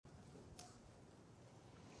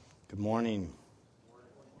Good morning.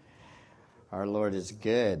 Our Lord is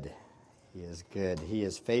good. He is good. He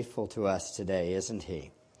is faithful to us today, isn't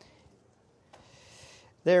He?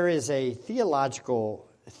 There is a theological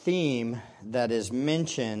theme that is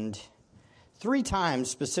mentioned 3 times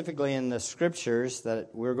specifically in the Scriptures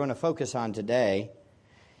that we're going to focus on today.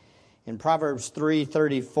 In Proverbs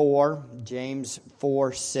 3:34, James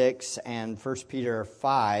 4:6, and 1 Peter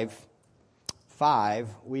 5:5,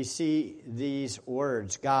 we see these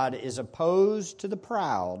words: God is opposed to the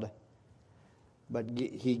proud, but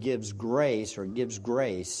He gives grace to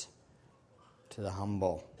the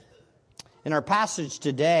humble. In our passage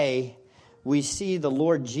today, we see the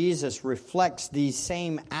Lord Jesus reflects these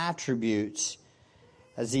same attributes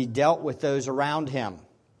as He dealt with those around Him.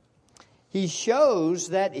 He shows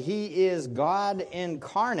that He is God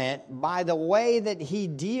incarnate by the way that He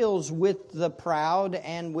deals with the proud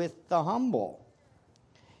and with the humble.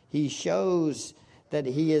 He shows that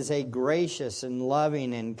He is a gracious and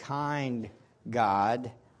loving and kind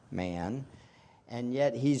God, man, and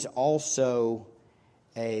yet He's also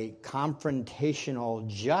a confrontational,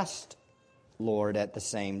 just Lord at the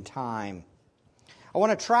same time. I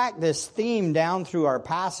want to track this theme down through our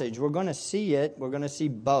passage. We're going to see it. We're going to see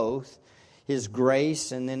both His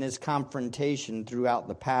grace and then His confrontation throughout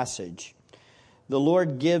the passage. The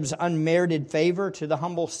Lord gives unmerited favor to the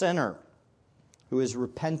humble sinner who is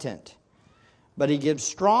repentant, but He gives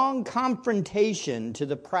strong confrontation to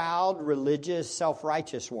the proud, religious,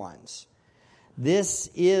 self-righteous ones. This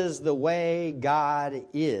is the way God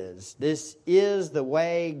is. This is the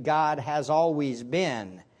way God has always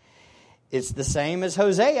been. It's the same as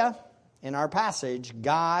Hosea in our passage.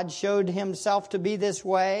 God showed Himself to be this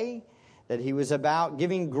way, that He was about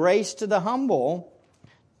giving grace to the humble,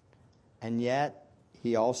 and yet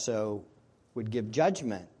He also would give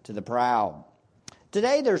judgment to the proud.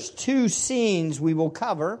 Today there's 2 scenes we will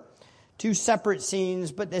cover, 2 separate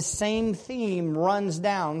scenes, but the same theme runs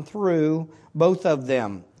down through both of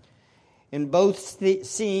them. In both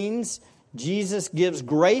scenes, Jesus gives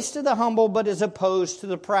grace to the humble but is opposed to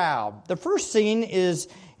the proud. The first scene is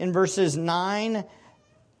in verses 9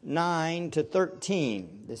 to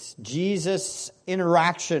 13. This Jesus'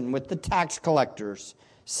 interaction with the tax collectors,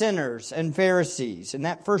 sinners, and Pharisees in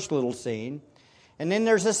that first little scene. And then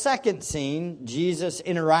there's a second scene, Jesus'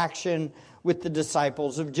 interaction with the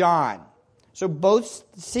disciples of John. So both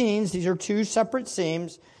scenes, these are 2 separate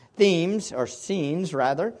scenes, and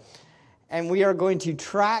we are going to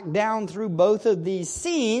track down through both of these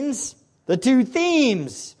scenes the 2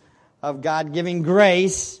 themes of God giving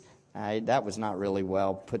grace. That was not really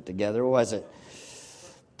well put together, was it?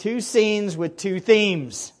 2 scenes with 2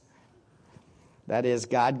 themes. That is,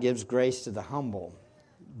 God gives grace to the humble,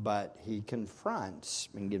 but He confronts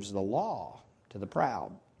and gives the law to the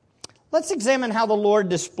proud. Let's examine how the Lord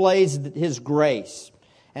displays His grace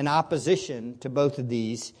in opposition to both of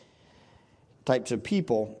these types of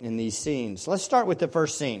people in these scenes. Let's start with the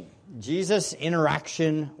first scene. Jesus'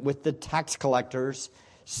 interaction with the tax collectors,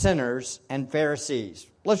 sinners, and Pharisees.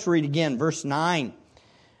 Let's read again, verse 9.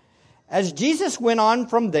 As Jesus went on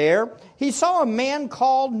from there, He saw a man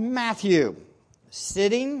called Matthew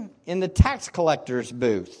sitting in the tax collector's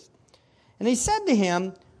booth. And He said to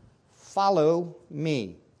him, "Follow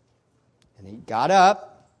me." And he got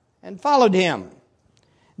up and followed Him.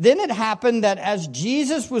 Then it happened that as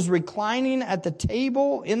Jesus was reclining at the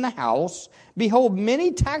table in the house, behold,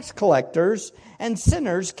 many tax collectors and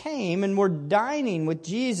sinners came and were dining with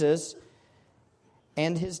Jesus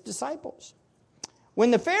and His disciples.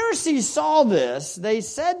 When the Pharisees saw this, they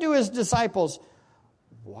said to His disciples,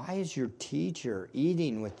 "Why is your teacher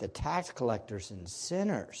eating with the tax collectors and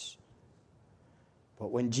sinners?"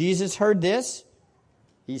 But when Jesus heard this,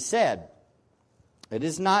 He said, "It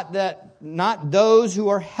is not those who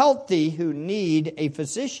are healthy who need a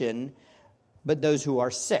physician, but those who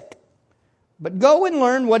are sick. But go and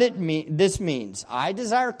learn what this means. I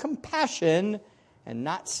desire compassion and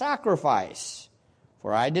not sacrifice,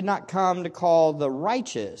 for I did not come to call the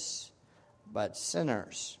righteous, but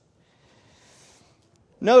sinners."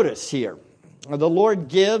 Notice here, the Lord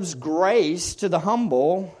gives grace to the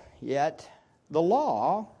humble, yet the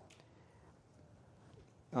law,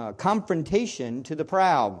 confrontation to the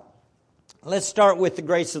proud. Let's start with the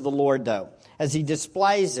grace of the Lord, though, as He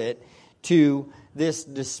displays it to this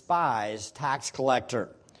despised tax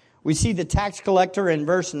collector. We see the tax collector in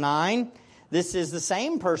verse 9. This is the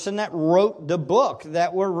same person that wrote the book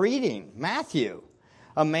that we're reading, Matthew.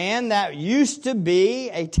 A man that used to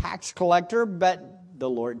be a tax collector, but the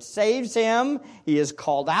Lord saves him. He is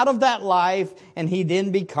called out of that life, and he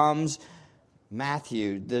then becomes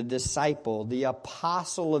Matthew, the disciple, the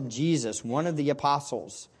apostle of Jesus, one of the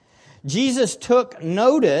apostles. Jesus took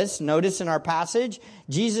notice in our passage,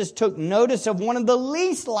 Jesus took notice of one of the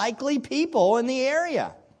least likely people in the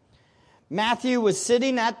area. Matthew was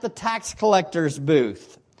sitting at the tax collector's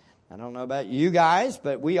booth. I don't know about you guys,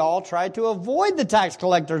 but we all try to avoid the tax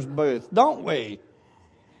collector's booth, don't we?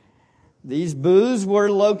 These booths were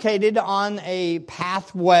located on a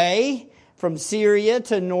pathway from Syria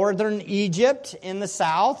to northern Egypt in the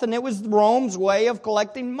south, and it was Rome's way of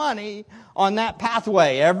collecting money on that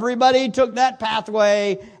pathway. Everybody took that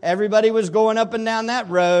pathway, everybody was going up and down that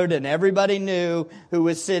road, and everybody knew who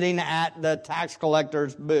was sitting at the tax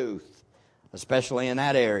collector's booth, especially in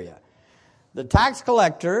that area. The tax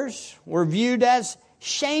collectors were viewed as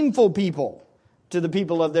shameful people to the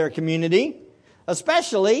people of their community,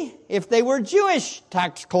 especially if they were Jewish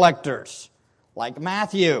tax collectors, like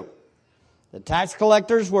Matthew. The tax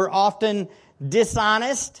collectors were often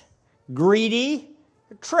dishonest, greedy,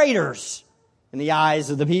 traitors in the eyes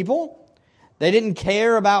of the people. They didn't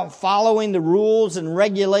care about following the rules and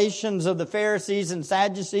regulations of the Pharisees and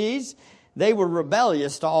Sadducees. They were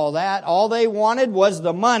rebellious to all that. All they wanted was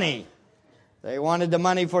the money. They wanted the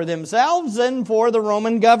money for themselves and for the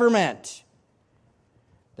Roman government.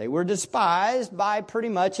 They were despised by pretty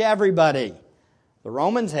much everybody. The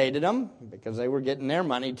Romans hated them because they were getting their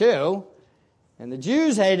money too. And the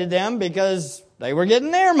Jews hated them because they were getting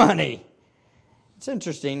their money. It's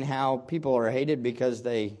interesting how people are hated because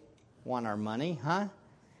they want our money, huh?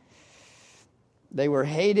 They were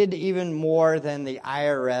hated even more than the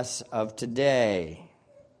IRS of today.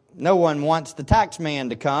 No one wants the tax man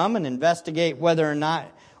to come and investigate whether or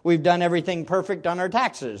not we've done everything perfect on our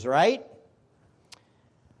taxes, right?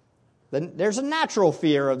 Then there's a natural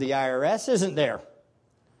fear of the IRS, isn't there?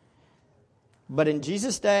 But in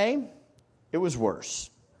Jesus' day, it was worse,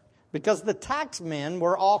 because the tax men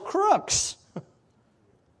were all crooks.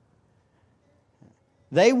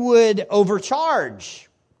 They would overcharge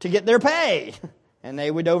to get their pay, and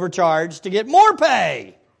they would overcharge to get more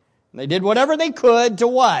pay. And they did whatever they could to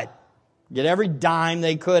what? Get every dime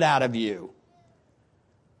they could out of you.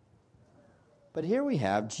 But here we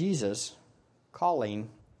have Jesus calling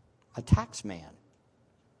a tax man,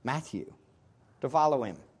 Matthew, to follow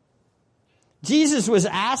him. Jesus was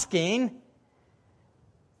asking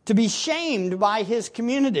to be shamed by his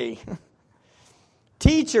community.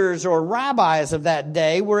 Teachers or rabbis of that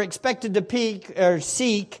day were expected to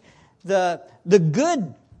seek the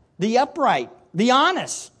good, the upright, the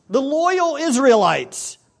honest, the loyal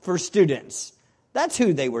Israelites for students. That's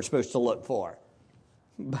who they were supposed to look for.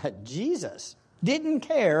 But Jesus didn't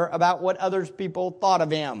care about what other people thought of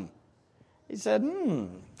him. He said,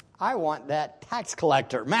 I want that tax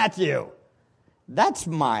collector, Matthew. That's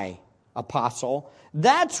my apostle.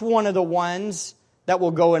 That's one of the ones that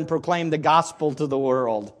will go and proclaim the gospel to the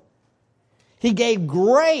world. He gave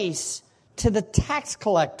grace to the tax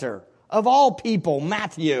collector of all people,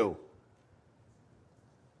 Matthew.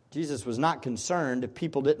 Jesus was not concerned if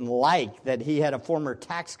people didn't like that he had a former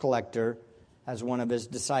tax collector as one of his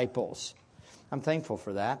disciples. I'm thankful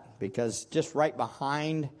for that, because just right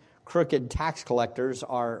behind crooked tax collectors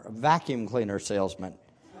are vacuum cleaner salesmen.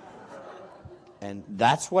 And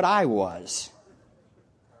that's what I was.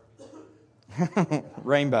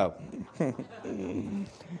 Rainbow.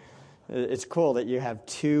 It's cool that you have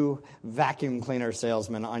two vacuum cleaner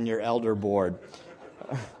salesmen on your elder board.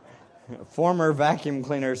 Former vacuum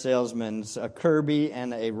cleaner salesmen, a Kirby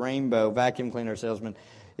and a Rainbow vacuum cleaner salesman.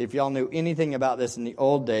 If y'all knew anything about this in the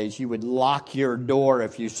old days, you would lock your door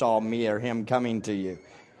if you saw me or him coming to you.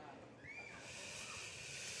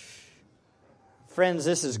 Friends,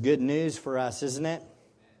 this is good news for us, isn't it?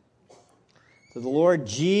 That the Lord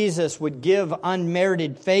Jesus would give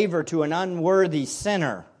unmerited favor to an unworthy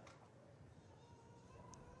sinner.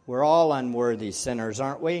 We're all unworthy sinners,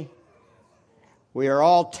 aren't we? We are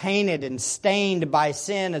all tainted and stained by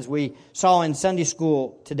sin, as we saw in Sunday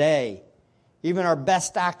school today. Even our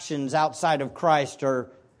best actions outside of Christ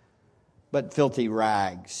are but filthy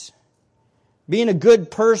rags. Being a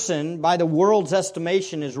good person, by the world's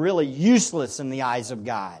estimation, is really useless in the eyes of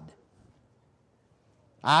God.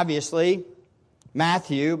 Obviously,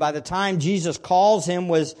 Matthew, by the time Jesus calls him,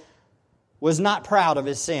 was not proud of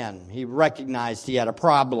his sin. He recognized he had a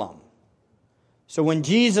problem. So when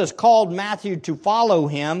Jesus called Matthew to follow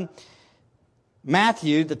him,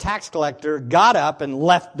 Matthew, the tax collector, got up and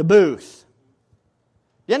left the booth.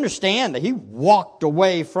 You understand that he walked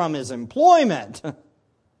away from his employment. He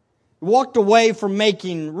walked away from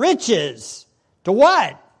making riches. To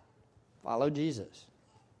what? Follow Jesus.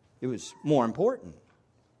 It was more important.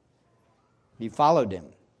 He followed him.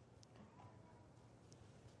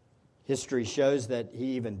 History shows that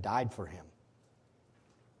he even died for him.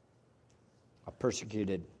 a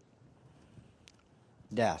persecuted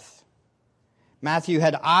death. Matthew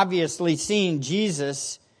had obviously seen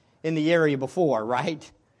Jesus in the area before,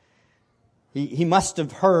 right? He must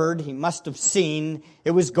have heard, he must have seen.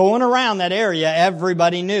 It was going around that area,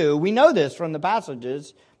 everybody knew. We know this from the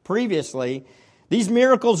passages previously. These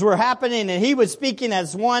miracles were happening and he was speaking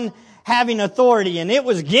as one having authority, and it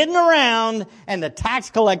was getting around, and the tax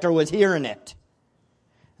collector was hearing it.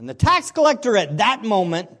 And the tax collector at that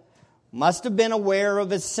moment must have been aware of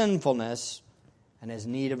his sinfulness and his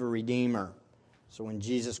need of a redeemer. So when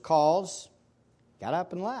Jesus calls, got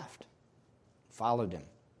up and left, followed him.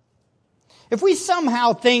 If we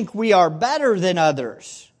somehow think we are better than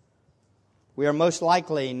others, we are most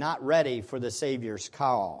likely not ready for the Savior's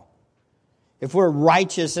call. If we're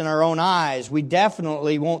righteous in our own eyes, we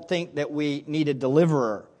definitely won't think that we need a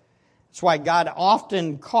deliverer. That's why God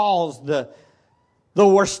often calls the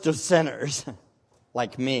worst of sinners,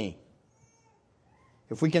 like me.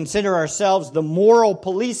 If we consider ourselves the moral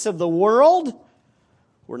police of the world,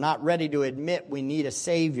 we're not ready to admit we need a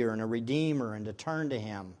Savior and a Redeemer and to turn to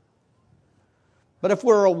Him. But if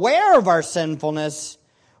we're aware of our sinfulness,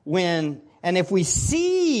 and if we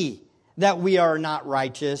see that we are not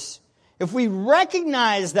righteous, if we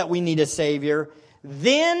recognize that we need a Savior,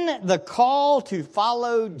 then the call to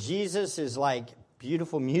follow Jesus is like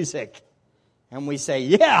beautiful music. And we say,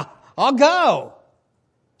 yeah, I'll go.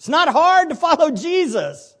 It's not hard to follow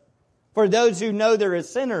Jesus for those who know they're a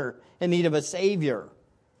sinner in need of a Savior.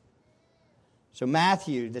 So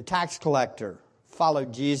Matthew, the tax collector,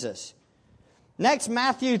 followed Jesus. Next,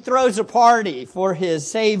 Matthew throws a party for his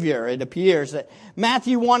Savior. It appears that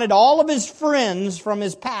Matthew wanted all of his friends from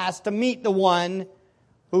his past to meet the one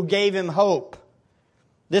who gave him hope.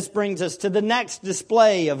 This brings us to the next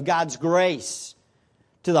display of God's grace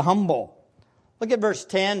to the humble. Look at verse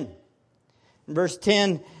 10. In verse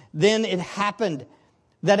 10, then it happened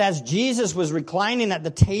that as Jesus was reclining at the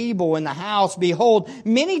table in the house, behold,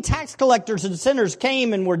 many tax collectors and sinners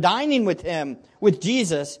came and were dining with him, with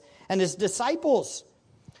Jesus and his disciples.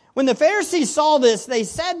 When the Pharisees saw this, they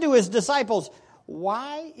said to his disciples,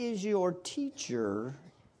 why is your teacher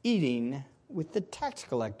eating with the tax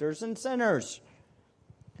collectors and sinners?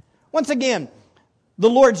 Once again, the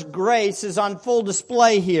Lord's grace is on full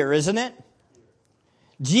display here, isn't it?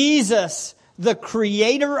 Jesus, the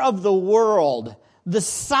creator of the world, the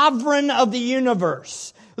sovereign of the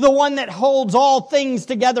universe, the one that holds all things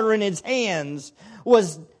together in his hands,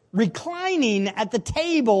 was reclining at the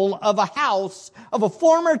table of a house of a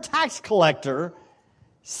former tax collector,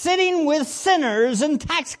 sitting with sinners and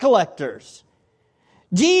tax collectors.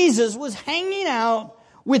 Jesus was hanging out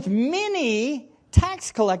with many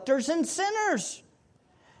tax collectors and sinners.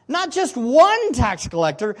 Not just one tax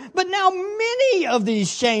collector, but now many of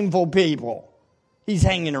these shameful people he's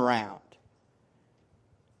hanging around.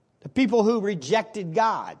 The people who rejected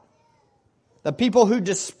God. The people who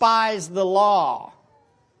despised the law.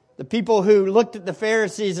 The people who looked at the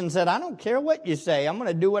Pharisees and said, I don't care what you say. I'm going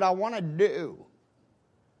to do what I want to do.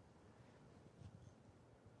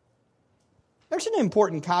 There's an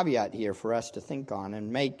important caveat here for us to think on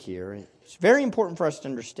and make here. It's very important for us to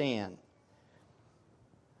understand.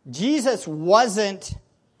 Jesus wasn't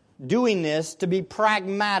doing this to be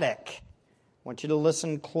pragmatic. I want you to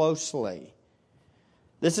listen closely.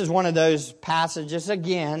 This is one of those passages,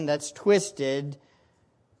 again, that's twisted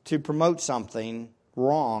to promote something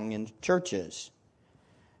wrong in churches.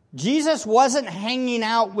 Jesus wasn't hanging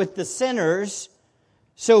out with the sinners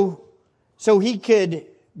so he could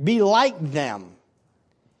be like them.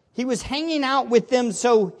 He was hanging out with them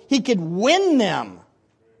so he could win them,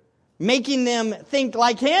 making them think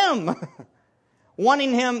like him,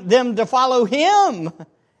 wanting them to follow him,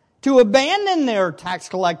 to abandon their tax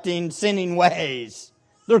collecting, sinning ways,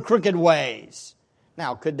 their crooked ways.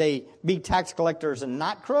 Now, could they be tax collectors and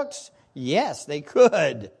not crooks? Yes, they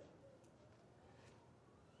could.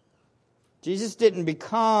 Jesus didn't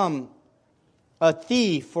become a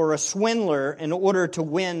thief or a swindler in order to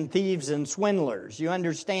win thieves and swindlers. You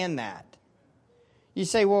understand that? You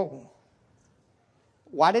say, well,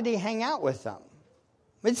 why did he hang out with them?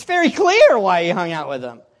 It's very clear why he hung out with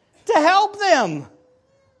them. To help them.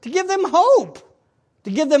 To give them hope. To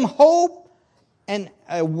give them hope and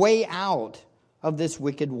a way out of this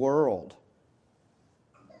wicked world.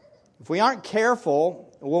 If we aren't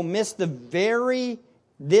careful, we'll miss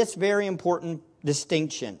this very important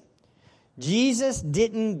distinction. Jesus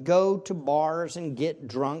didn't go to bars and get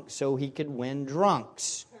drunk so he could win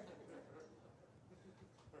drunks.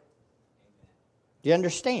 Do you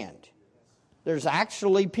understand? There's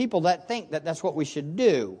actually people that think that that's what we should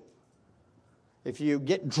do. If you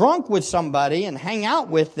get drunk with somebody and hang out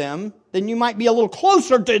with them, then you might be a little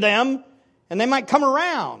closer to them and they might come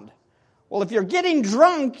around. Well, if you're getting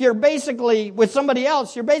drunk, you're basically, with somebody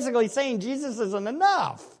else, you're basically saying Jesus isn't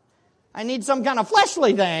enough. I need some kind of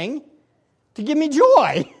fleshly thing to give me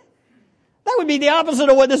joy. That would be the opposite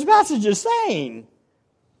of what this passage is saying.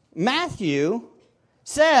 Matthew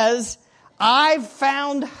says, I've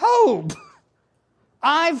found hope.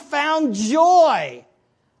 I've found joy.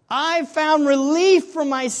 I've found relief from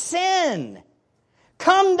my sin.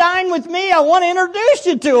 Come dine with me. I want to introduce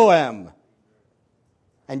you to Him.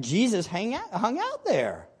 And Jesus hung out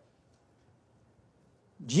there.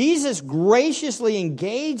 Jesus graciously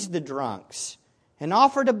engaged the drunks and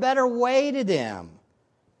offered a better way to them.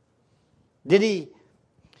 Did He?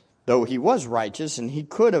 Though He was righteous and He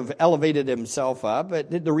could have elevated Himself up, but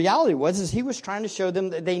the reality was He was trying to show them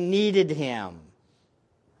that they needed Him.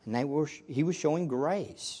 And He was showing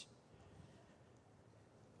grace.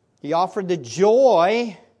 He offered the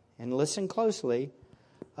joy, and listen closely,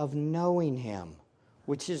 of knowing Him,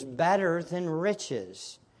 which is better than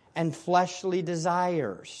riches and fleshly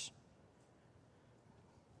desires.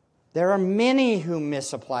 There are many who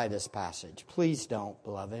misapply this passage. Please don't,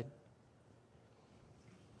 beloved.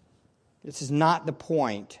 This is not the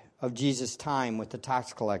point of Jesus' time with the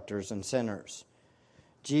tax collectors and sinners.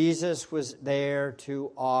 Jesus was there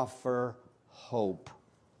to offer hope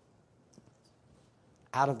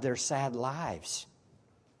out of their sad lives.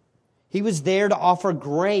 He was there to offer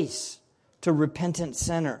grace to repentant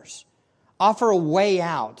sinners, offer a way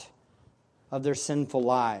out of their sinful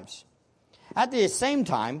lives. At the same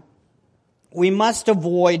time, we must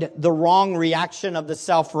avoid the wrong reaction of the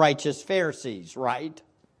self-righteous Pharisees, right?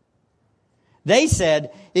 They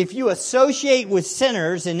said, if you associate with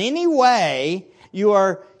sinners in any way, you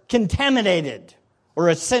are contaminated or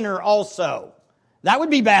a sinner also. That would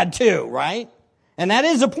be bad too, right? And that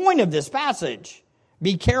is a point of this passage.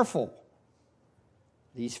 Be careful.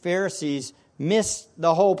 These Pharisees missed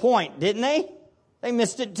the whole point, didn't they? They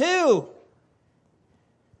missed it too.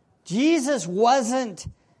 Jesus wasn't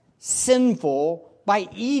sinful by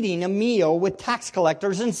eating a meal with tax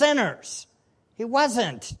collectors and sinners. He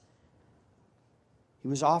wasn't. He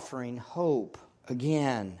was offering hope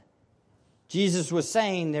again. Jesus was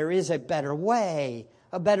saying there is a better way,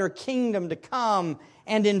 a better kingdom to come,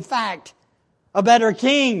 and in fact, a better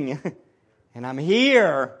king. And I'm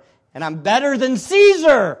here, and I'm better than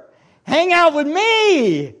Caesar. Hang out with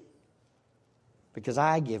me, because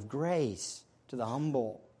I give grace to the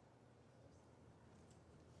humble.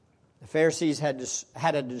 The Pharisees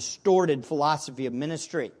had a distorted philosophy of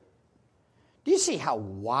ministry. Do you see how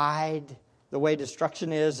wide the way to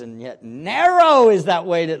destruction is, and yet narrow is that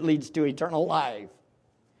way that leads to eternal life?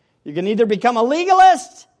 You can either become a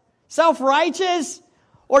legalist, self-righteous,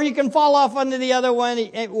 or you can fall off under the other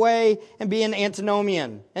way and be an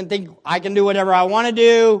antinomian and think, I can do whatever I want to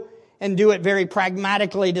do and do it very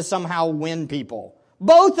pragmatically to somehow win people.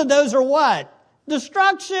 Both of those are what?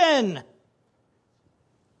 Destruction.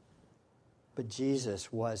 But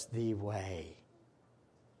Jesus was the way.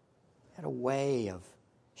 He had a way of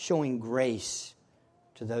showing grace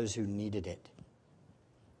to those who needed it.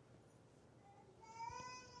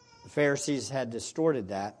 The Pharisees had distorted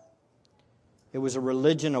that. It was a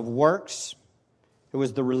religion of works. It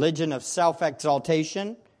was the religion of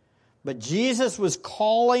self-exaltation. But Jesus was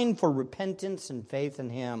calling for repentance and faith in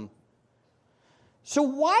Him. So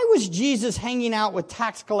why was Jesus hanging out with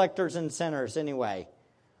tax collectors and sinners anyway?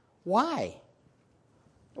 Why?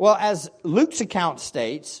 Well, as Luke's account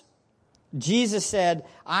states, Jesus said,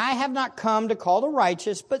 I have not come to call the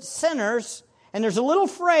righteous, but sinners. And there's a little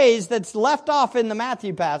phrase that's left off in the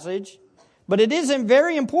Matthew passage, but it isn't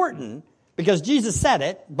very important because Jesus said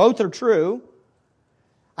it. Both are true.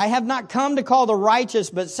 I have not come to call the righteous,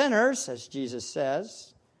 but sinners, as Jesus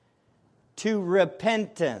says, to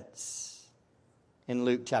repentance in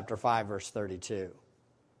Luke chapter 5, verse 32.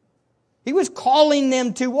 He was calling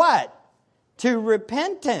them to what? To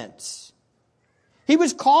repentance. He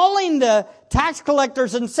was calling the tax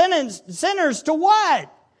collectors and sinners to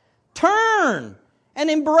what? Turn and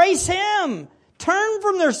embrace Him. Turn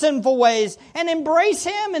from their sinful ways and embrace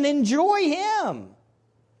Him and enjoy Him.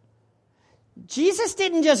 Jesus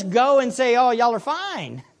didn't just go and say, oh, y'all are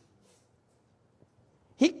fine.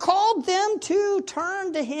 He called them to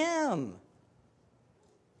turn to Him.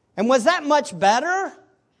 And was that much better?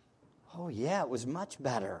 Oh, yeah, it was much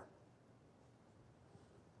better.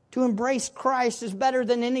 To embrace Christ is better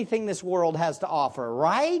than anything this world has to offer,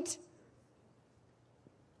 right?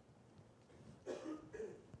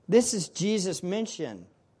 This is Jesus' mission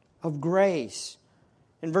of grace.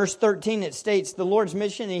 In verse 13 it states the Lord's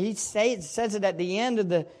mission, and he says it at the end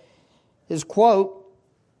of his quote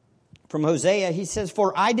from Hosea. He says,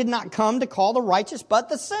 "For I did not come to call the righteous, but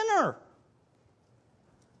the sinner."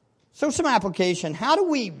 So some application. How do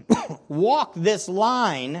we walk this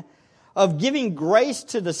line of giving grace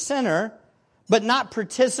to the sinner, but not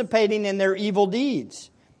participating in their evil deeds?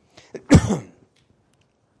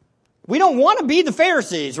 We don't want to be the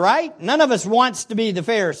Pharisees, right? None of us wants to be the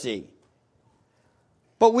Pharisee.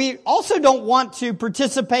 But we also don't want to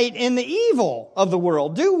participate in the evil of the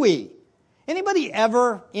world, do we? Anybody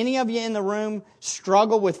ever, any of you in the room,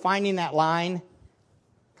 struggle with finding that line?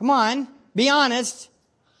 Come on, be honest.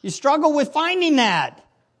 You struggle with finding that.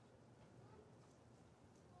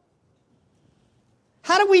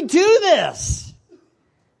 How do we do this?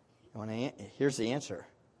 Here's the answer.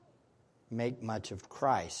 Make much of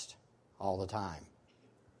Christ all the time.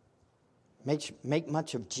 Make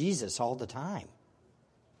much of Jesus all the time.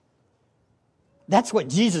 That's what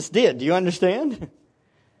Jesus did. Do you understand?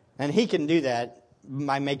 And he can do that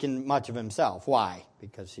by making much of himself. Why?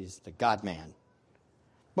 Because he's the God-man.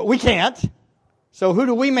 But we can't. So who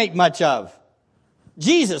do we make much of?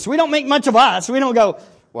 Jesus. We don't make much of us. We don't go,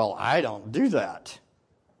 well, I don't do that.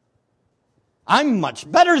 I'm much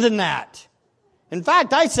better than that. In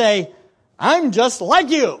fact, I say, I'm just like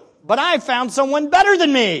you, but I found someone better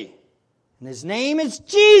than me. And his name is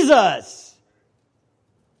Jesus.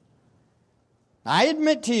 I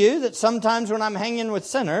admit to you that sometimes when I'm hanging with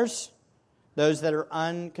sinners, those that are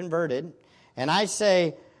unconverted, and I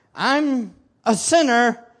say, I'm a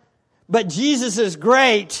sinner, but Jesus is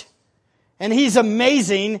great, and he's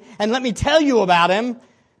amazing, and let me tell you about him.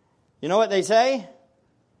 You know what they say?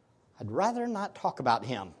 I'd rather not talk about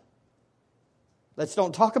him. Let's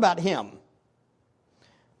don't talk about him.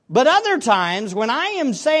 But other times, when I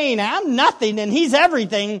am saying I'm nothing and he's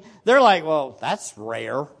everything, they're like, well, that's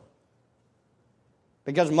rare.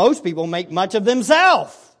 Because most people make much of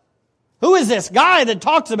themselves. Who is this guy that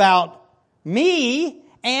talks about me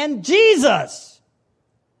and Jesus?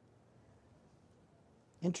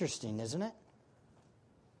 Interesting, isn't it?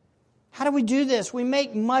 How do we do this? We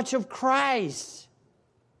make much of Christ.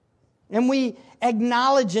 And we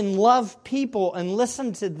acknowledge and love people and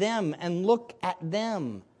listen to them and look at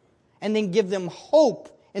them. And then give them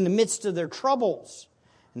hope in the midst of their troubles.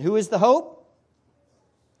 And who is the hope?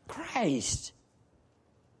 Christ.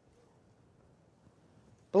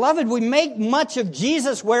 Beloved, we make much of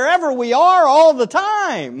Jesus wherever we are all the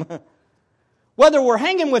time. Whether we're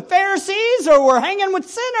hanging with Pharisees or we're hanging with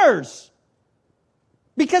sinners.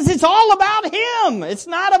 Because it's all about him. It's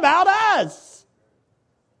not about us.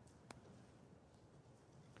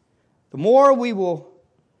 The more we will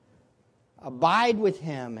abide with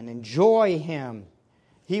him and enjoy him,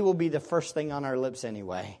 he will be the first thing on our lips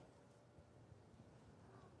anyway.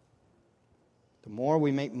 The more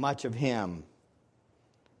we make much of him,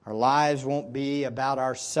 our lives won't be about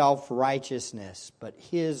our self-righteousness, but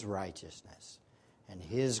his righteousness and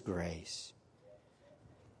his grace.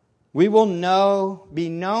 We will be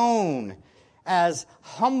known as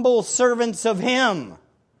humble servants of him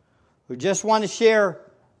who just want to share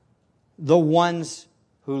the ones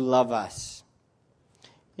who love us.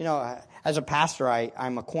 You know, as a pastor,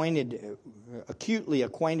 I'm acutely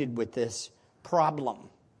acquainted with this problem.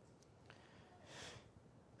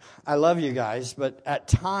 I love you guys, but at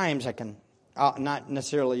times I can, not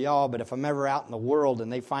necessarily y'all, but if I'm ever out in the world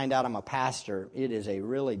and they find out I'm a pastor, it is a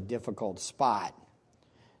really difficult spot.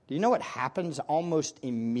 Do you know what happens almost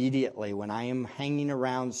immediately when I am hanging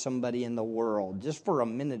around somebody in the world, just for a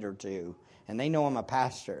minute or two, and they know I'm a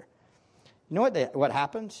pastor? You know what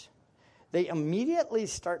happens? They immediately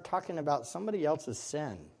start talking about somebody else's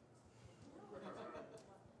sin.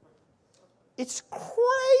 It's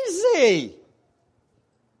crazy.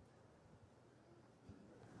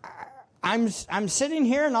 I'm sitting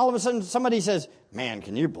here and all of a sudden somebody says, man,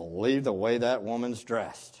 can you believe the way that woman's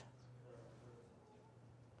dressed?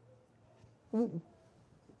 Why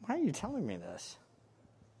are you telling me this?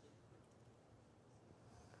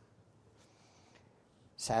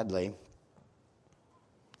 Sadly,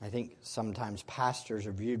 I think sometimes pastors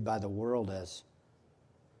are viewed by the world as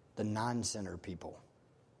the non-sinner people,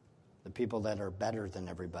 the people that are better than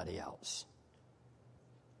everybody else.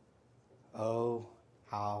 Oh,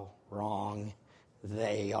 how wrong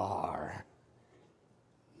they are.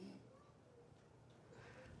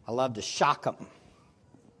 I love to shock them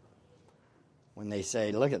when they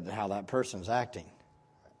say, look at how that person's acting.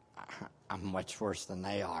 I'm much worse than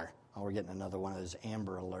they are. Oh, we're getting another one of those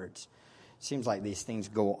Amber Alerts. Seems like these things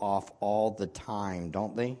go off all the time,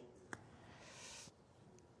 don't they?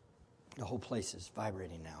 The whole place is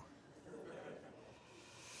vibrating now.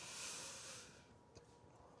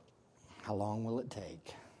 how long will it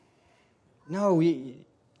take? No,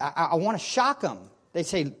 I want to shock them.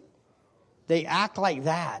 They act like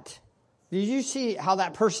that. Did you see how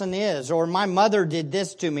that person is? Or my mother did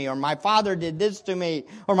this to me, or my father did this to me,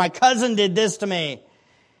 or my cousin did this to me.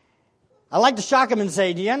 I like to shock them and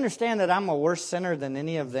say, do you understand that I'm a worse sinner than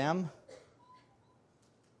any of them?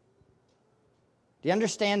 Do you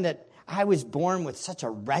understand that I was born with such a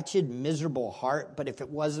wretched, miserable heart, but if it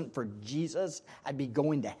wasn't for Jesus, I'd be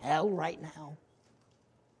going to hell right now?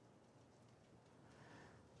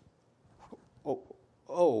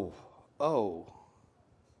 Oh.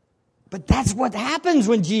 But that's what happens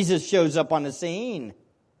when Jesus shows up on the scene.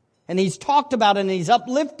 And he's talked about and he's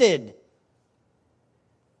uplifted.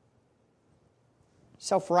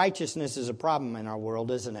 Self-righteousness is a problem in our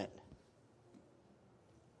world, isn't it?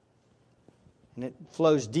 And it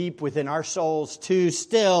flows deep within our souls too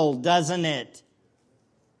still, doesn't it?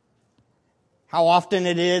 How often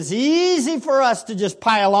it is easy for us to just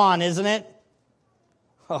pile on, isn't it?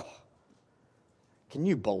 Oh, can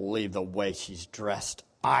you believe the way she's dressed?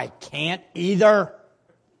 I can't either.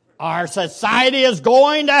 Our society is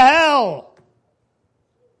going to hell.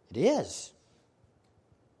 It is.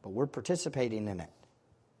 But we're participating in it.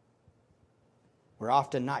 We're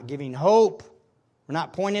often not giving hope. We're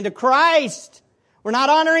not pointing to Christ. We're not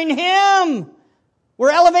honoring Him.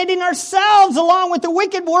 We're elevating ourselves along with the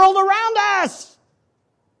wicked world around us.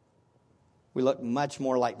 We look much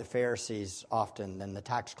more like the Pharisees often than the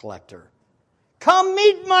tax collector. Come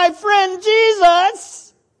meet my friend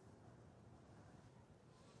Jesus.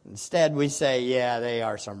 Instead, we say, yeah, they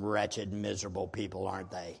are some wretched, miserable people, aren't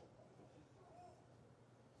they?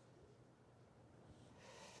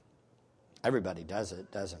 Everybody does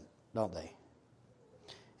it, don't they?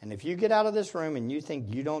 And if you get out of this room and you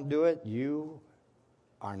think you don't do it, you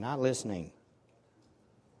are not listening.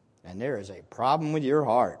 And there is a problem with your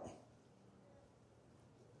heart.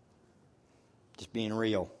 Just being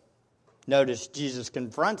real. Notice Jesus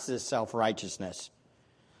confronts this self-righteousness.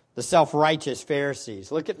 The self-righteous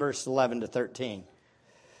Pharisees. Look at verse 11 to 13.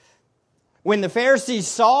 When the Pharisees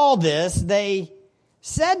saw this, they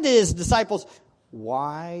said to his disciples,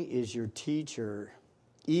 why is your teacher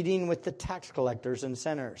eating with the tax collectors and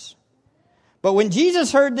sinners? But when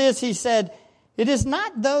Jesus heard this, he said, it is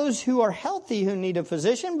not those who are healthy who need a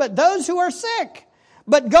physician, but those who are sick.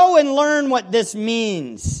 But go and learn what this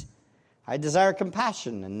means. I desire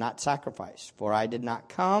compassion and not sacrifice, for I did not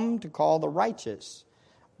come to call the righteous,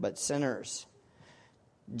 but sinners.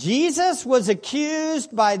 Jesus was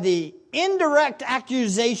accused by the indirect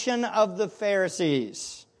accusation of the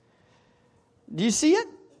Pharisees. Do you see it?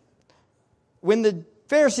 When the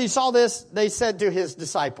Pharisees saw this, they said to his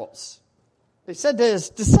disciples.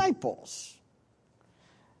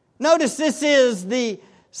 Notice this is the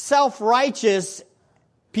self-righteous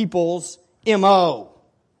people's MO.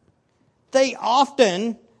 They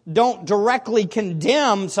often don't directly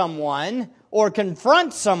condemn someone or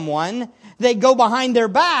confront someone. They go behind their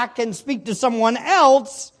back and speak to someone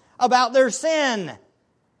else about their sin.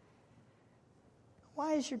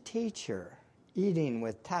 Why is your teacher eating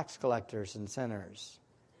with tax collectors and sinners?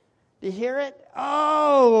 Do you hear it?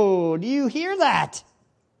 Oh, do you hear that?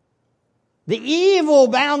 The evil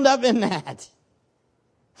bound up in that.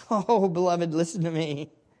 Oh, beloved, listen to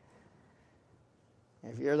me.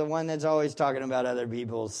 If you're the one that's always talking about other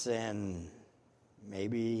people's sin,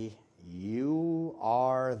 maybe you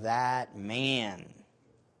are that man.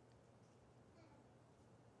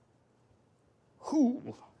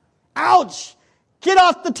 Who? Ouch! Get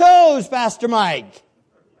off the toes, Pastor Mike.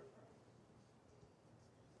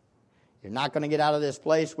 You're not going to get out of this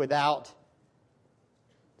place without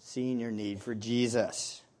seeing your need for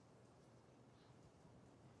Jesus.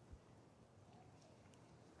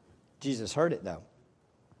 Jesus heard it, though.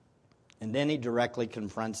 And then he directly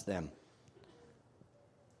confronts them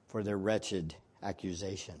for their wretched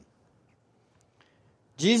accusation.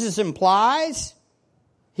 Jesus implies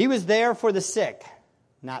he was there for the sick,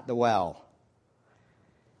 not the well.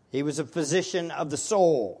 He was a physician of the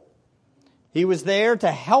soul. He was there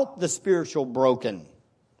to help the spiritual broken.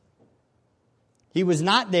 He was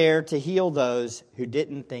not there to heal those who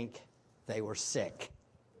didn't think they were sick.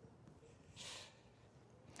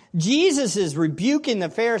 Jesus is rebuking the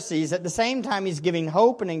Pharisees. At the same time, he's giving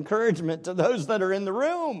hope and encouragement to those that are in the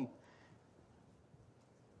room.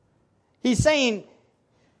 He's saying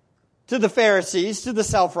to the Pharisees, to the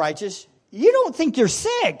self-righteous, you don't think you're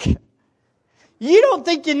sick. You don't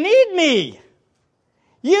think you need me.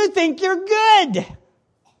 You think you're good.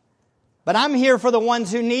 But I'm here for the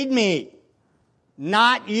ones who need me,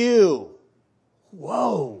 not you.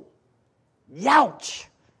 Whoa. Youch.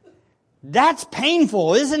 That's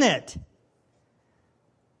painful, isn't it?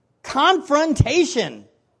 confrontation.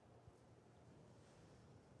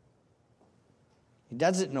 He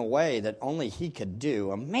does it in a way that only he could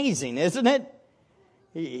do. Amazing, isn't it?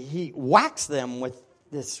 He whacks them with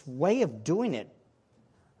this way of doing it.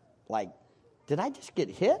 Like, did I just get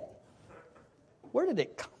hit? Where did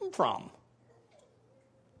it come from?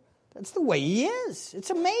 That's the way he is. It's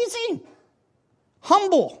amazing.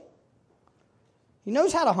 Humble. He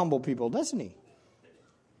knows how to humble people, doesn't he?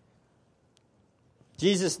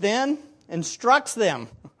 Jesus then instructs them,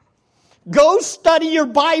 go study your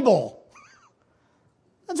Bible.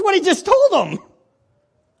 That's what he just told them.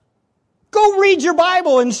 Go read your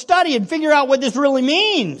Bible and study and figure out what this really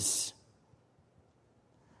means.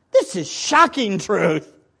 This is shocking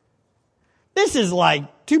truth. This is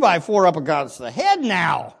like 2x4 up against the head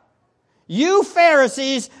now. You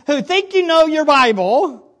Pharisees who think you know your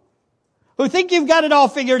Bible, who think you've got it all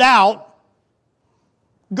figured out,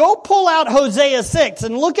 go pull out Hosea 6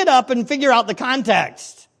 and look it up and figure out the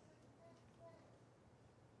context.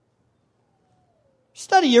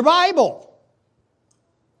 Study your Bible.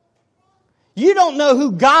 You don't know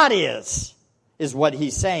who God is what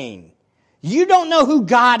he's saying. You don't know who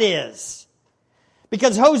God is.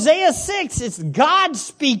 Because Hosea 6, it's God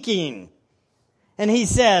speaking. And he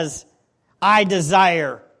says, I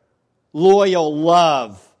desire loyal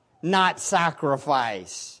love, not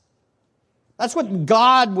sacrifice. That's what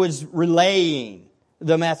God was relaying,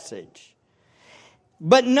 the message.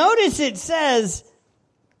 But notice it says,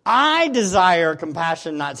 I desire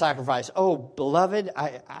compassion, not sacrifice. Oh, beloved,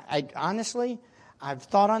 I honestly, I've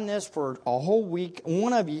thought on this for a whole week.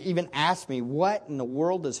 One of you even asked me, what in the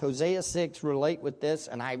world does Hosea 6 relate with this?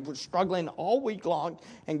 And I was struggling all week long.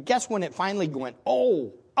 And guess when it finally went,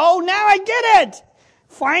 oh, now I get it.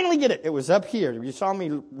 Finally get it. It was up here. You saw me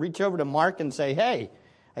reach over to Mark and say, hey,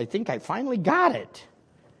 I think I finally got it.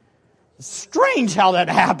 It's strange how that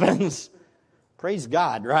happens. Praise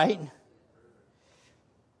God, right?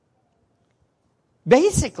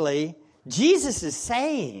 Basically, Jesus is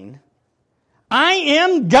saying, I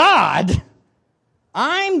am God.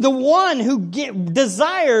 I'm the one who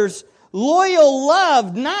desires loyal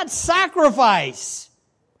love, not sacrifice.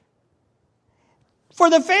 For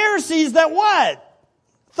the Pharisees that what?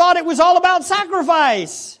 Thought it was all about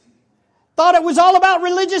sacrifice. Thought it was all about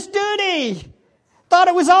religious duty. Thought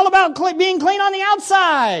it was all about being clean on the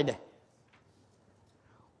outside.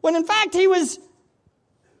 When in fact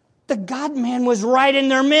the God-man was right in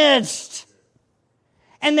their midst.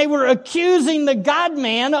 And they were accusing the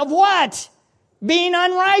God-man of what? Being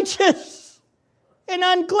unrighteous and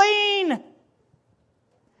unclean.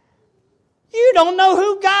 You don't know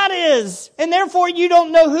who God is. And therefore you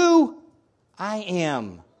don't know who I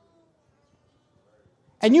am.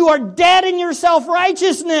 And you are dead in your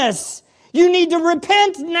self-righteousness. You need to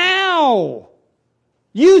repent now.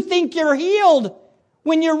 You think you're healed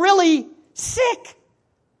when you're really sick.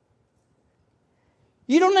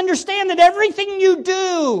 You don't understand that everything you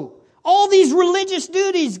do, all these religious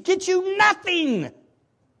duties, get you nothing.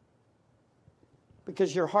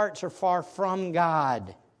 Because your hearts are far from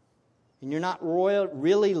God. And you're not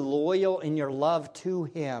really loyal in your love to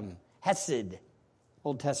Him. Hesed,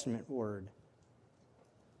 Old Testament word.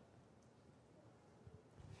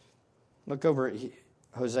 Look over at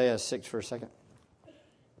Hosea 6 for a second.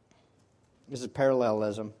 This is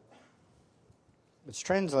parallelism. It's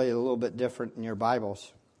translated a little bit different in your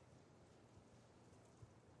Bibles.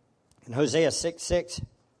 In Hosea 6:6,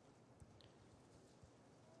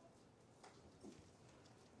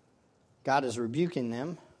 God is rebuking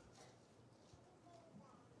them.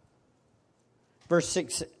 Verse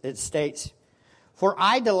 6, it states, for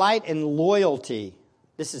I delight in loyalty.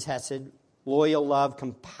 This is Hesed. Loyal love,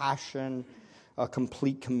 compassion, a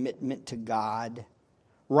complete commitment to God,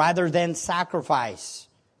 rather than sacrifice.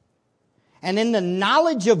 And in the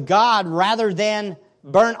knowledge of God rather than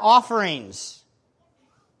burnt offerings.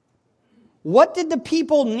 What did the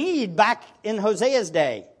people need back in Hosea's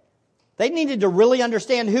day? They needed to really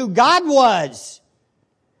understand who God was.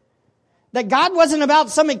 That God wasn't about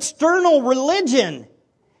some external religion.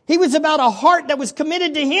 He was about a heart that was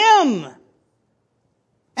committed to Him.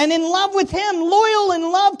 And in love with Him, loyal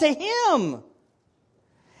in love to Him.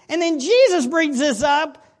 And then Jesus brings this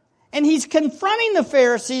up. And He's confronting the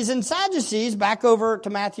Pharisees and Sadducees, back over to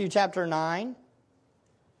Matthew chapter 9.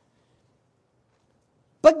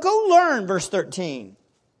 But go learn, verse 13,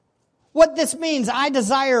 what this means. I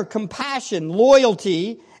desire compassion,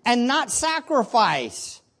 loyalty, and not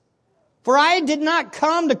sacrifice. For I did not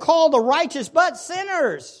come to call the righteous, but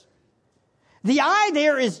sinners. The I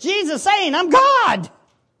there is Jesus saying, I'm God.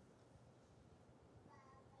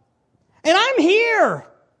 And I'm here.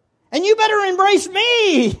 And you better embrace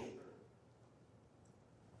me.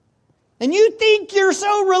 And you think you're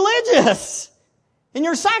so religious. And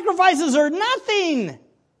your sacrifices are nothing.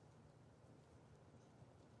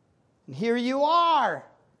 And here you are.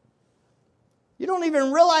 You don't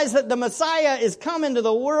even realize that the Messiah is coming to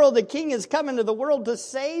the world. The King is coming to the world to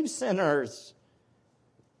save sinners.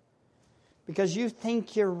 Because you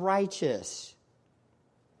think you're righteous.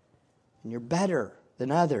 And you're better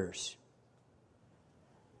than others.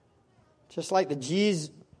 Just like in Jesus'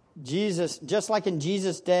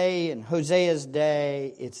 day and Hosea's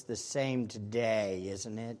day, it's the same today,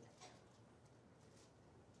 isn't it?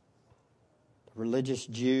 The religious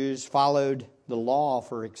Jews followed the law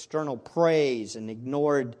for external praise and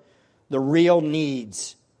ignored the real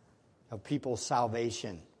needs of people's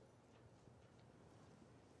salvation.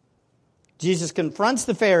 Jesus confronts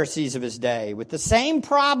the Pharisees of his day with the same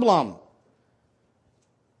problem.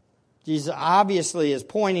 Jesus obviously is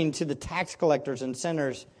pointing to the tax collectors and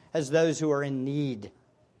sinners as those who are in need.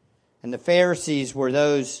 And the Pharisees were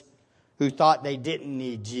those who thought they didn't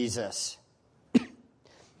need Jesus.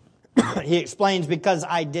 He explains, because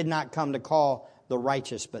I did not come to call the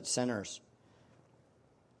righteous but sinners.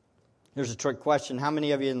 Here's a trick question. How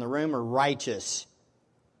many of you in the room are righteous?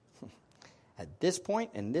 At this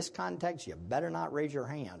point, in this context, you better not raise your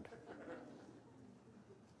hand.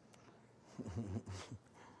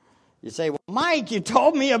 You say, well, Mike, you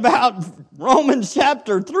told me about Romans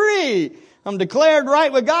chapter 3. I'm declared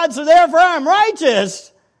right with God, so therefore I'm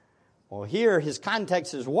righteous. Well, here his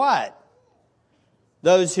context is what?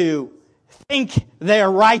 Those who think they're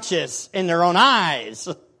righteous in their own eyes.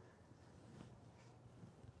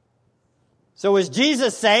 So is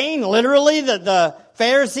Jesus saying literally that the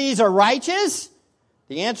Pharisees are righteous?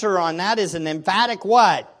 The answer on that is an emphatic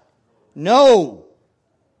what? No.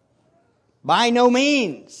 By no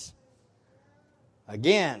means.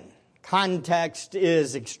 Again, context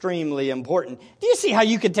is extremely important. Do you see how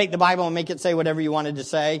you could take the Bible and make it say whatever you wanted to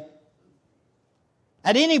say?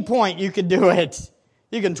 At any point you could do it.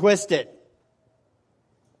 You can twist it.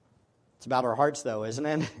 It's about our hearts though, isn't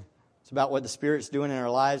it? It's about what the Spirit's doing in our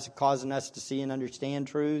lives, causing us to see and understand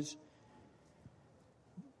truths.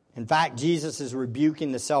 In fact, Jesus is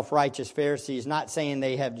rebuking the self-righteous Pharisees, not saying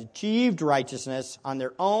they have achieved righteousness on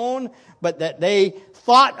their own, but that they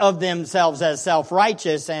thought of themselves as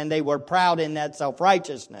self-righteous and they were proud in that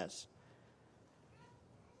self-righteousness.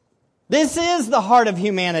 This is the heart of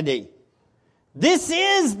humanity. This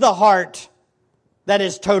is the heart that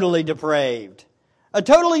is totally depraved. A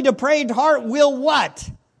totally depraved heart will what?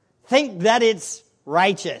 Think that it's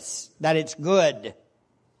righteous, that it's good.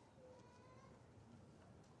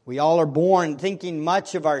 We all are born thinking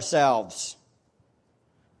much of ourselves.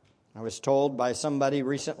 I was told by somebody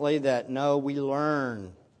recently that no, we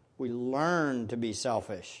learn to be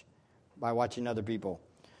selfish by watching other people.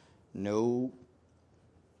 No,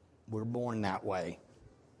 we're born that way.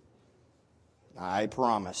 I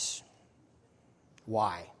promise.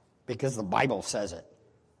 Why? Because the Bible says it.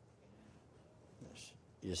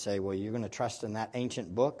 You say, well, you're going to trust in that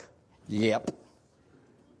ancient book? Yep.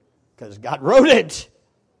 Because God wrote it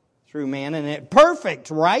through man, and it's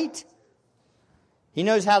perfect, right? He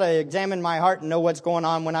knows how to examine my heart and know what's going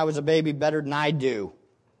on when I was a baby better than I do.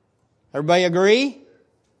 Everybody agree?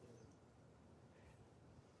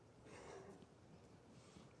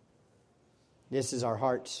 This is our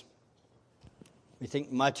hearts. We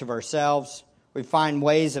think much of ourselves. We find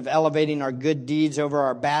ways of elevating our good deeds over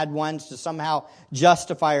our bad ones to somehow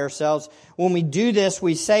justify ourselves. When we do this,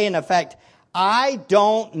 we say, in effect, I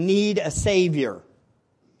don't need a Savior.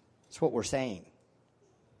 That's what we're saying.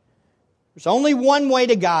 There's only one way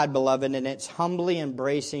to God, beloved, and it's humbly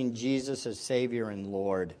embracing Jesus as Savior and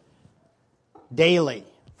Lord daily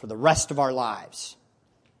for the rest of our lives.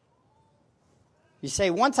 You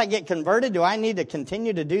say, once I get converted, do I need to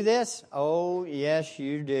continue to do this? Oh, yes,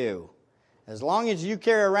 you do. As long as you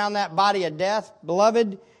carry around that body of death,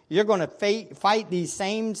 beloved, you're going to fight these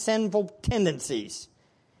same sinful tendencies.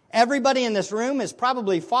 Everybody in this room has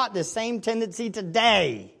probably fought this same tendency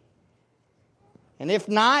today. And if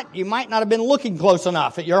not, you might not have been looking close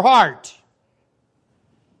enough at your heart.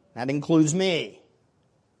 That includes me.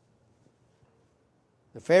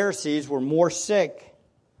 The Pharisees were more sick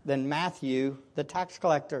than Matthew, the tax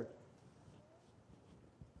collector.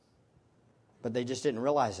 But they just didn't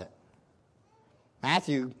realize it.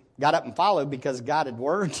 Matthew got up and followed because God had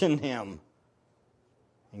worked in him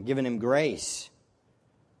and given him grace.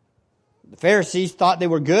 The Pharisees thought they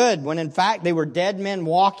were good when in fact they were dead men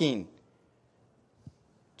walking.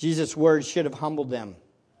 Jesus' words should have humbled them,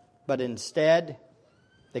 but instead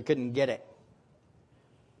they couldn't get it.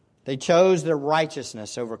 They chose their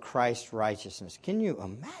righteousness over Christ's righteousness. Can you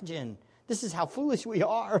imagine? This is how foolish we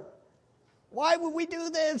are. Why would we do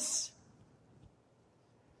this?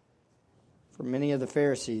 For many of the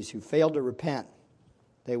Pharisees who failed to repent,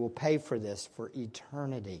 they will pay for this for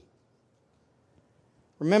eternity.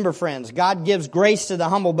 Remember, friends, God gives grace to the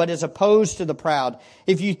humble, but is opposed to the proud.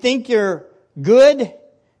 If you think you're good,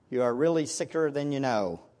 you are really sicker than you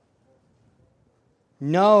know.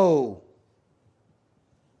 No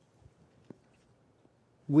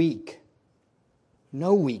week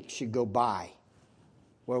should go by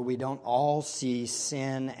where we don't all see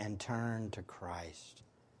sin and turn to Christ.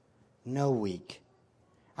 No week.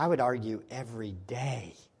 I would argue every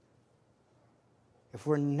day. If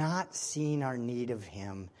we're not seeing our need of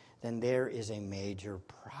Him, then there is a major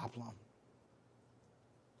problem.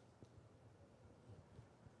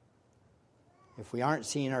 If we aren't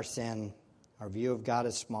seeing our sin, our view of God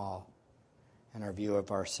is small, and our view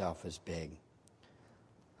of ourselves is big.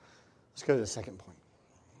 Let's go to the second point.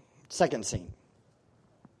 Second scene.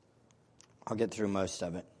 I'll get through most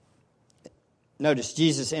of it. Notice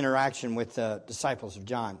Jesus' interaction with the disciples of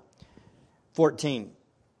John. 14.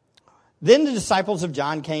 Then the disciples of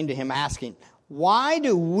John came to him asking, "Why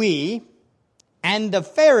do we and the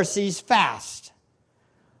Pharisees fast,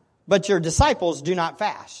 but your disciples do not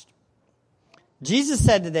fast?" Jesus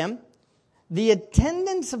said to them, "The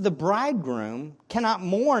attendants of the bridegroom cannot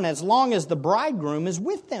mourn as long as the bridegroom is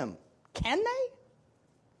with them, can they?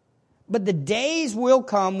 But the days will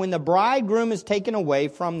come when the bridegroom is taken away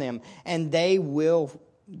from them, and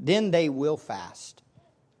then they will fast.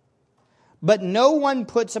 But no one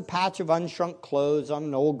puts a patch of unshrunk clothes on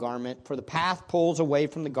an old garment, for the path pulls away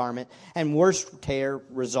from the garment, and worse tear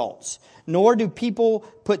results. Nor do people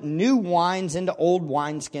put new wines into old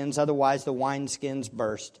wineskins, otherwise the wineskins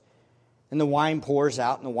burst, and the wine pours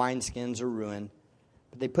out, and the wineskins are ruined.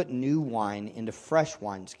 But they put new wine into fresh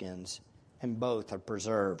wineskins, and both are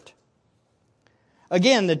preserved."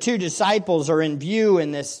 Again, the two disciples are in view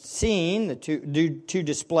in this scene, the two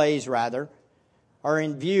displays rather, are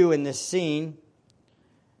in view in this scene.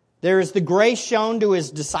 There is the grace shown to his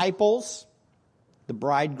disciples, the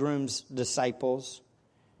bridegroom's disciples,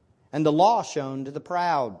 and the law shown to the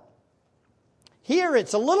proud. Here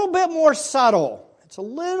it's a little bit more subtle.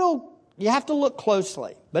 You have to look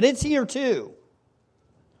closely, but it's here too.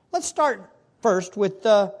 Let's start first with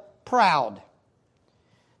the proud,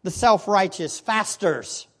 the self-righteous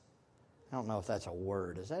fasters. I don't know if that's a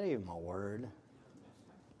word. Is that even a word?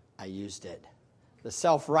 I used it. The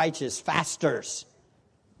self-righteous fasters.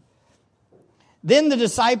 Then the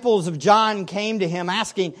disciples of John came to him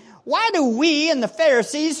asking, "Why do we and the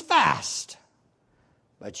Pharisees fast,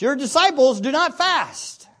 but your disciples do not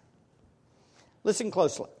fast?" Listen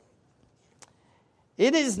closely.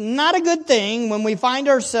 It is not a good thing when we find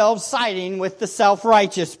ourselves siding with the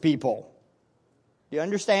self-righteous people. Do you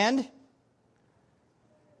understand?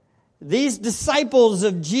 These disciples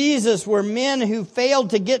of Jesus were men who failed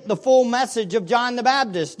to get the full message of John the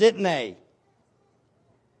Baptist, didn't they?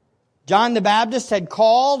 John the Baptist had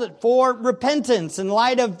called for repentance in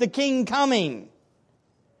light of the king coming.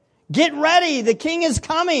 Get ready, the king is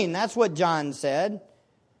coming. That's what John said.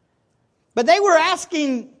 But they were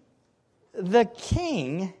asking the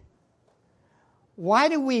king, "Why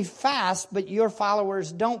do we fast, but your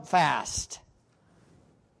followers don't fast?"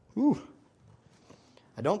 Ooh.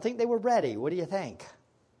 I don't think they were ready. What do you think?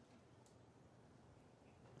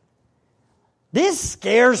 This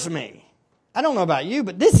scares me. I don't know about you,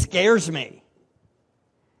 but this scares me.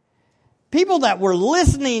 People that were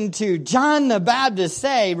listening to John the Baptist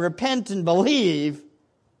say, "Repent and believe,"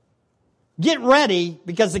 get ready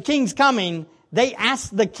because the king's coming. They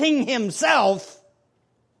asked the king himself,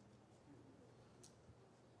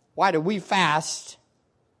 "Why do we fast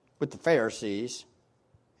with the Pharisees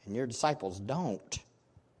and your disciples don't?"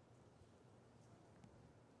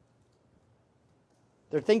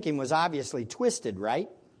 Their thinking was obviously twisted, right?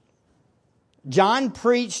 John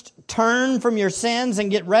preached, "Turn from your sins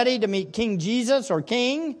and get ready to meet King Jesus or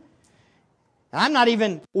King. And I'm not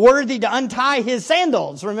even worthy to untie his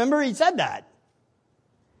sandals." Remember, he said that.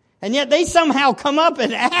 And yet they somehow come up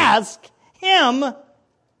and ask him,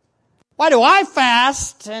 "Why do I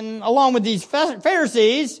fast and along with these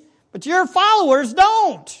Pharisees, but your followers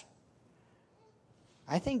don't?"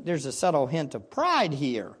 I think there's a subtle hint of pride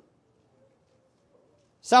here.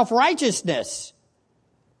 Self-righteousness.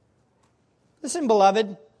 Listen,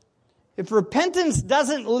 beloved, if repentance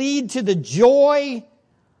doesn't lead to the joy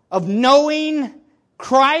of knowing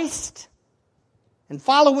Christ and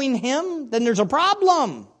following Him, then there's a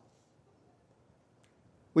problem.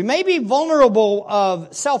 We may be vulnerable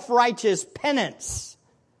of self-righteous penance,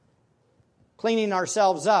 cleaning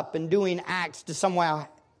ourselves up and doing acts to somehow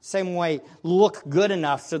Same way, look good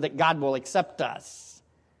enough so that God will accept us.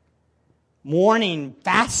 Mourning,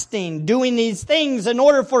 fasting, doing these things in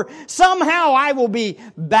order for somehow I will be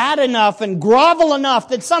bad enough and grovel enough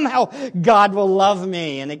that somehow God will love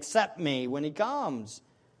me and accept me when He comes.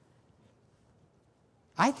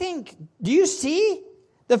 I think, do you see?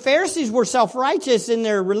 The Pharisees were self-righteous in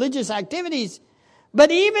their religious activities,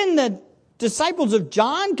 but even the disciples of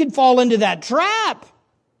John could fall into that trap.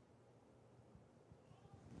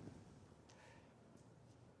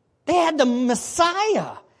 They had the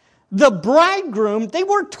Messiah, the bridegroom. They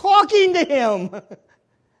were talking to Him.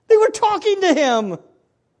 They were talking to Him.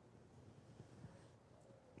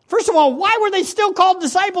 First of all, why were they still called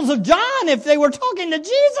disciples of John if they were talking to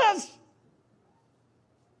Jesus?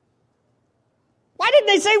 Why didn't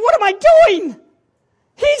they say, what am I doing?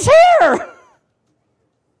 He's here.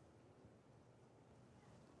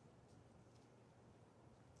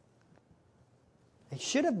 They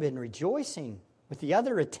should have been rejoicing with the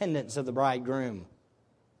other attendants of the bridegroom.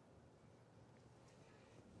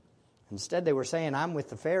 Instead, they were saying, I'm with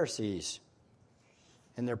the Pharisees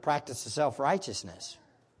in their practice of self-righteousness.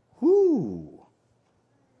 Whoo!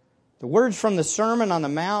 The words from the Sermon on the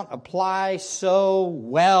Mount apply so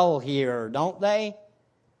well here, don't they?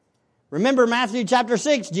 Remember Matthew chapter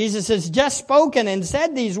 6, Jesus has just spoken and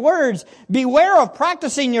said these words, beware of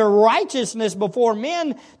practicing your righteousness before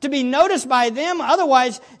men to be noticed by them,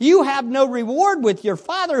 otherwise you have no reward with your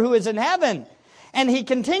Father who is in heaven. And he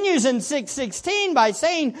continues in 6:16 by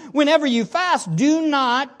saying, whenever you fast, do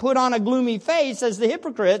not put on a gloomy face as the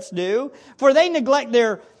hypocrites do, for they neglect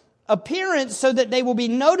their appearance so that they will be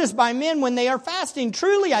noticed by men when they are fasting.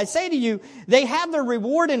 Truly, I say to you, they have their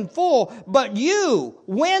reward in full. But you,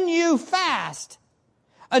 when you fast,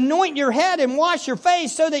 anoint your head and wash your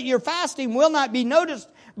face so that your fasting will not be noticed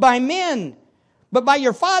by men, but by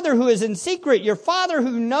your Father who is in secret. Your Father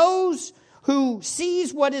who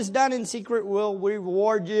sees what is done in secret will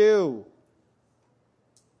reward you.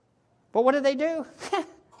 But what did they do?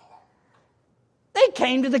 They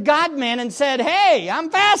came to the God-man and said, hey, I'm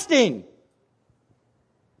fasting.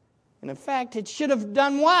 And in fact, it should have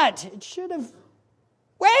done what? It should have,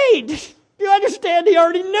 wait, you understand? He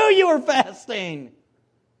already knew you were fasting.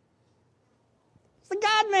 It's the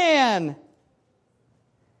God-man.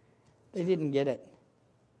 They didn't get it.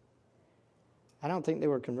 I don't think they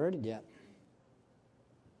were converted yet.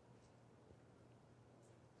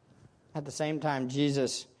 At the same time,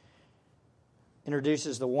 Jesus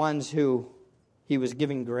introduces the ones who He was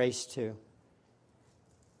giving grace to,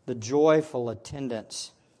 the joyful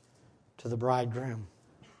attendants to the bridegroom.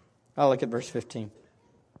 Oh, look at verse 15.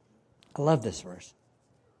 I love this verse.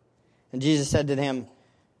 And Jesus said to them,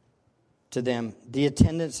 the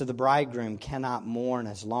attendants of the bridegroom cannot mourn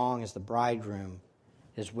as long as the bridegroom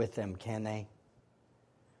is with them, can they?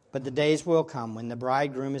 But the days will come when the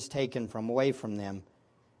bridegroom is taken away from them,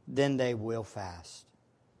 then they will fast.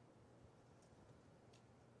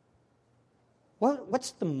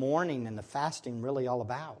 What's the mourning and the fasting really all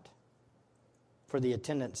about for the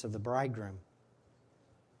attendants of the bridegroom?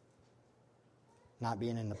 Not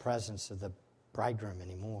being in the presence of the bridegroom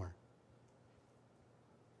anymore.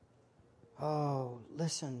 Oh,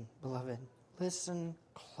 listen, beloved. Listen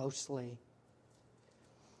closely.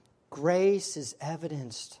 Grace is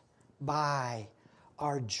evidenced by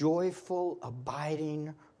our joyful,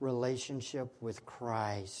 abiding relationship with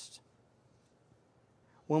Christ.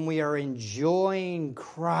 When we are enjoying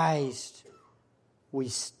Christ, we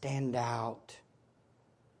stand out.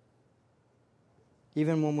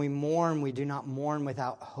 Even when we mourn, we do not mourn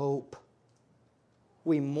without hope.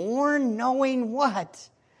 We mourn knowing what?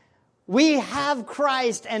 We have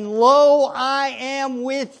Christ, and lo, I am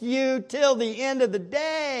with you till the end of the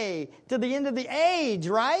day, till the end of the age,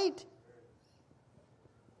 right?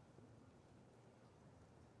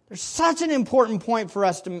 There's such an important point for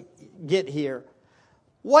us to get here.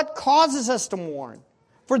 What causes us to mourn?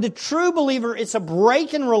 For the true believer, it's a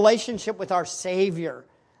break in relationship with our Savior.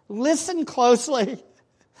 Listen closely.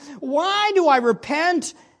 Why do I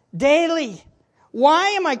repent daily? Why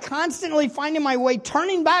am I constantly finding my way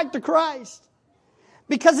turning back to Christ?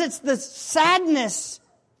 Because it's the sadness,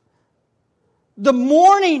 the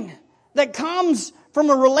mourning that comes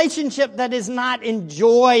from a relationship that is not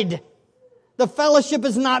enjoyed. The fellowship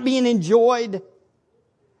is not being enjoyed.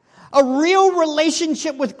 A real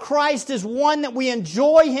relationship with Christ is one that we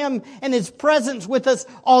enjoy Him and His presence with us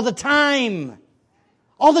all the time.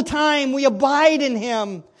 All the time we abide in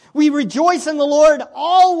Him. We rejoice in the Lord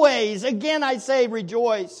always. Again, I say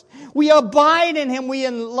rejoice. We abide in Him. We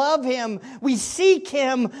love Him. We seek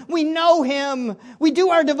Him. We know Him. We do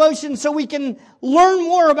our devotion so we can learn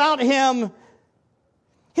more about Him.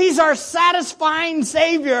 He's our satisfying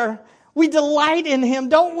Savior. We delight in Him,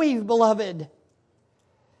 don't we, beloved?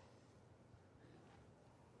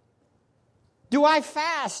 Do I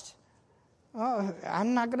fast? Oh,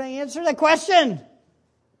 I'm not going to answer that question.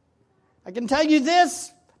 I can tell you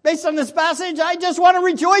this, based on this passage, I just want to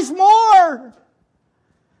rejoice more.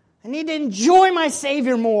 I need to enjoy my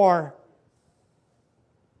Savior more.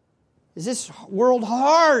 Is this world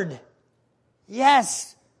hard?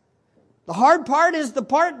 Yes. The hard part is the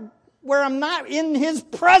part where I'm not in His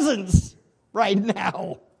presence right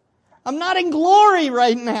now. I'm not in glory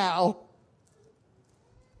right now.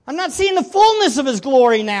 I'm not seeing the fullness of His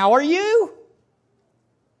glory now. Are you?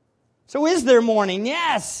 So is there mourning?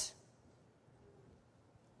 Yes.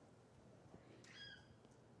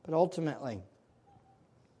 But ultimately,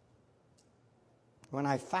 when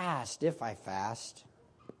I fast, if I fast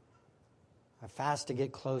to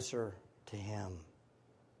get closer to Him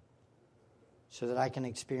so that I can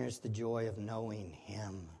experience the joy of knowing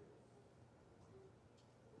Him.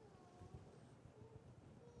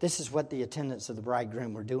 This is what the attendants of the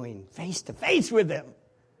bridegroom were doing face to face with Him.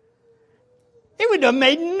 It would have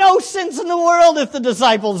made no sense in the world if the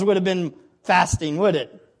disciples would have been fasting, would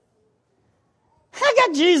it? I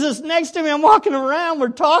got Jesus next to me. I'm walking around. We're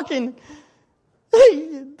talking.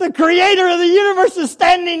 The Creator of the universe is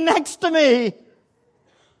standing next to me.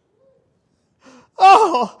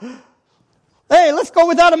 Oh, hey, let's go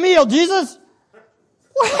without a meal, Jesus.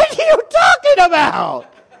 What are you talking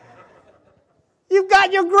about? You've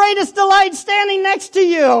got your greatest delight standing next to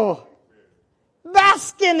you.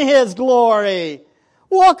 Bask in His glory.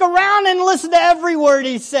 Walk around and listen to every word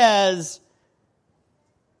He says.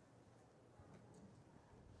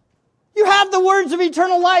 You have the words of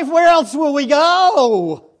eternal life. Where else will we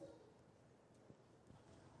go?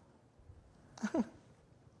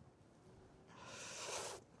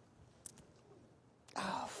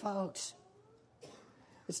 Oh, folks.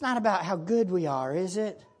 It's not about how good we are, is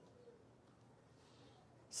it?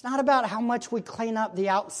 It's not about how much we clean up the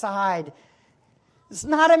outside. It's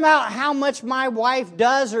not about how much my wife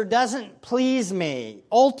does or doesn't please me.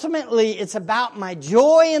 Ultimately, it's about my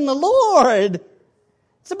joy in the Lord.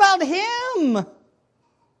 It's about Him.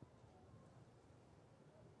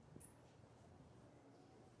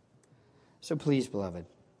 So please, beloved,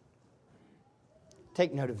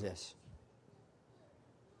 take note of this.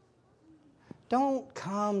 Don't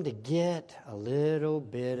come to get a little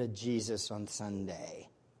bit of Jesus on Sunday.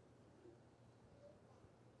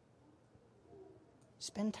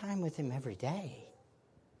 Spend time with Him every day.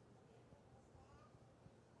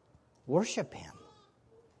 Worship Him.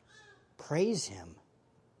 Praise Him.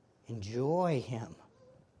 Enjoy Him.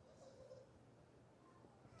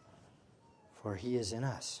 For He is in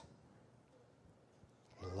us.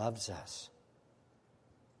 He loves us.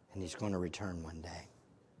 And He's going to return one day.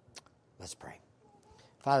 Let's pray.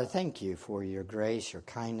 Father, thank You for Your grace, Your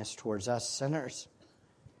kindness towards us sinners.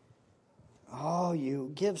 Oh,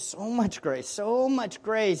 You give so much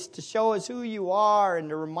grace to show us who You are and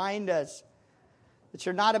to remind us that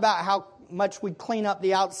You're not about how much we clean up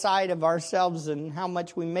the outside of ourselves and how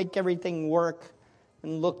much we make everything work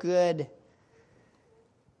and look good.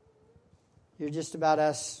 You're just about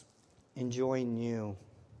us enjoying You.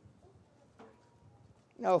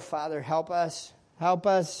 Oh, Father, help us. Help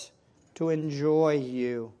us to enjoy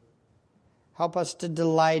You. Help us to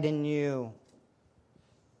delight in You.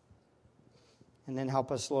 And then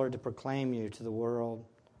help us, Lord, to proclaim You to the world,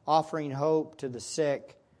 offering hope to the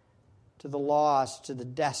sick, to the lost, to the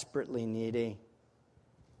desperately needy.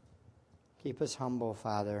 Keep us humble,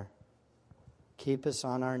 Father. Keep us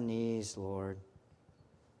on our knees, Lord.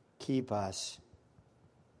 Keep us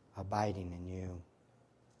abiding in You.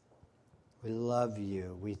 We love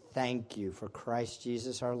You. We thank You for Christ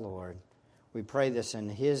Jesus our Lord. We pray this in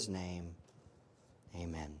His name.